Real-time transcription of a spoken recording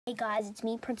Hey guys, it's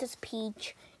me, Princess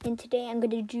Peach, and today I'm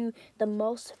going to do the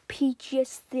most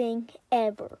peachiest thing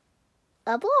ever,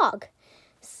 a vlog.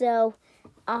 So,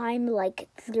 I'm like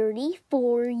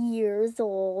 34 years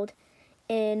old,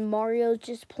 and Mario's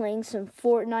just playing some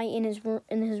Fortnite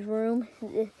in his room.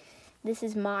 This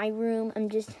is my room. I'm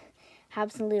just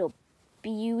have some little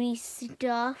beauty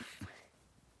stuff,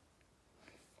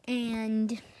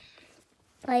 and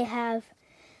I have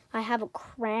a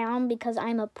crown because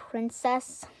I'm a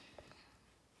princess.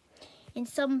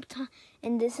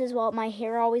 And this is what my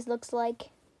hair always looks like.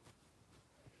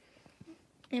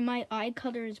 And my eye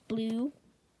color is blue.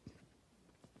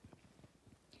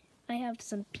 I have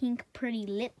some pink pretty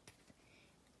lips,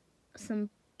 some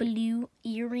blue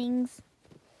earrings,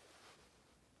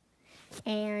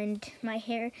 and my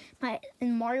hair,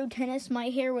 in Mario Tennis, my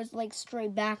hair was like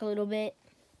straight back a little bit.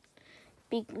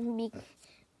 It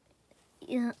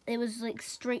was like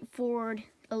straightforward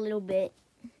a little bit.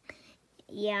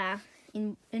 Yeah.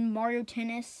 In Mario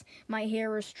Tennis, my hair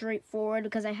was straightforward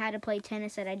because I had to play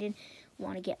tennis and I didn't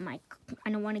want to get my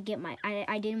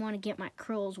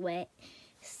curls wet.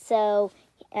 So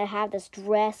I have this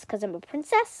dress because I'm a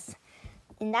princess,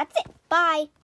 and that's it. Bye.